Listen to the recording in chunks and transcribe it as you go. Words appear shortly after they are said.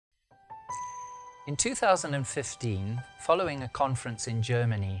In 2015, following a conference in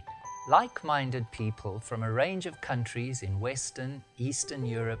Germany, like-minded people from a range of countries in Western, Eastern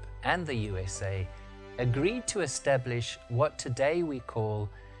Europe and the USA agreed to establish what today we call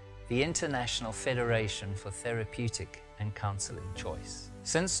the International Federation for Therapeutic and Counseling Choice.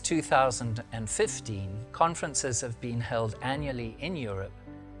 Since 2015, conferences have been held annually in Europe,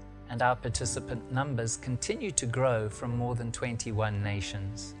 and our participant numbers continue to grow from more than 21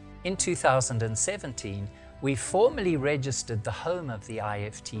 nations. In 2017, we formally registered the home of the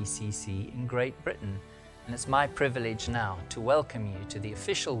IFTCC in Great Britain, and it's my privilege now to welcome you to the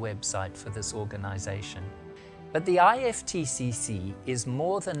official website for this organization. But the IFTCC is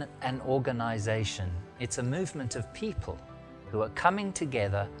more than an organization. It's a movement of people who are coming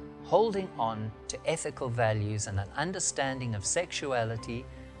together, holding on to ethical values and an understanding of sexuality,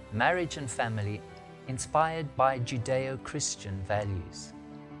 marriage and family, inspired by Judeo-Christian values.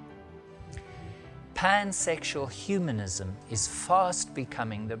 Pansexual humanism is fast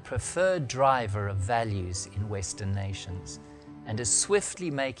becoming the preferred driver of values in Western nations and is swiftly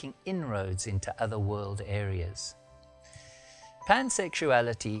making inroads into other world areas.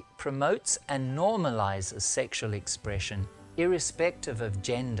 Pansexuality promotes and normalizes sexual expression irrespective of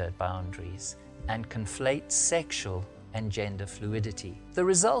gender boundaries and conflates sexual and gender fluidity. The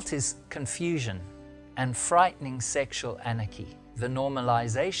result is confusion and frightening sexual anarchy. The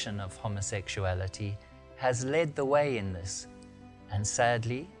normalization of homosexuality has led the way in this, and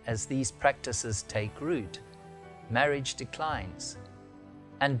sadly, as these practices take root, marriage declines,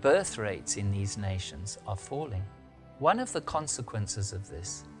 and birth rates in these nations are falling. One of the consequences of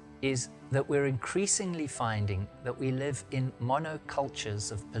this is that we're increasingly finding that we live in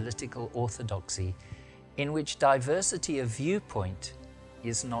monocultures of political orthodoxy in which diversity of viewpoint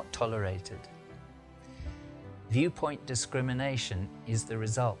is not tolerated. Viewpoint discrimination is the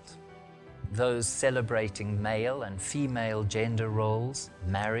result. Those celebrating male and female gender roles,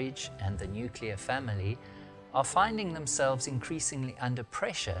 marriage and the nuclear family are finding themselves increasingly under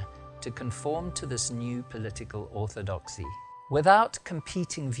pressure to conform to this new political orthodoxy. Without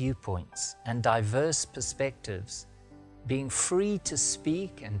competing viewpoints and diverse perspectives, being free to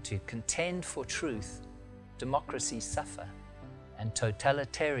speak and to contend for truth, democracies suffer and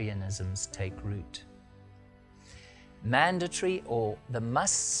totalitarianisms take root. Mandatory or the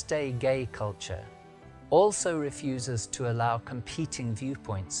must-stay gay culture also refuses to allow competing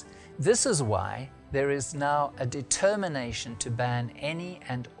viewpoints. This is why there is now a determination to ban any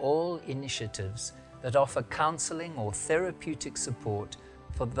and all initiatives that offer counseling or therapeutic support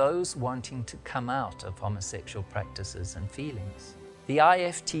for those wanting to come out of homosexual practices and feelings. The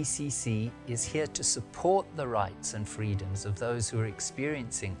IFTCC is here to support the rights and freedoms of those who are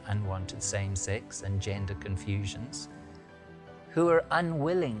experiencing unwanted same-sex and gender confusions, who are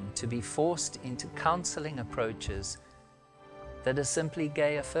unwilling to be forced into counseling approaches that are simply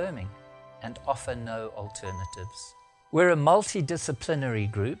gay-affirming and offer no alternatives. We're a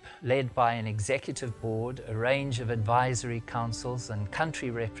multidisciplinary group led by an executive board, a range of advisory councils and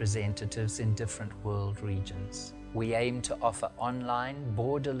country representatives in different world regions. We aim to offer online,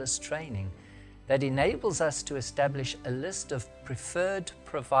 borderless training that enables us to establish a list of preferred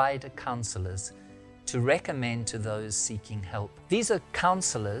provider counselors to recommend to those seeking help. These are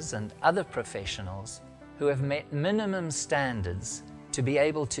counselors and other professionals who have met minimum standards to be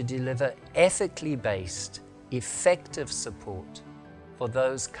able to deliver ethically based, effective support for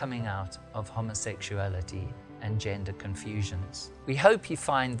those coming out of homosexuality and gender confusions. We hope you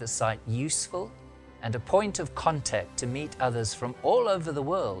find the site useful and a point of contact to meet others from all over the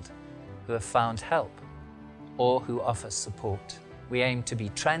world who have found help or who offer support. We aim to be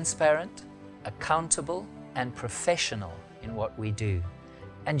transparent, accountable and professional in what we do,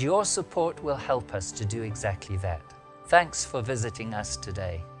 and your support will help us to do exactly that. Thanks for visiting us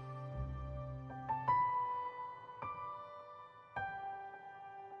today.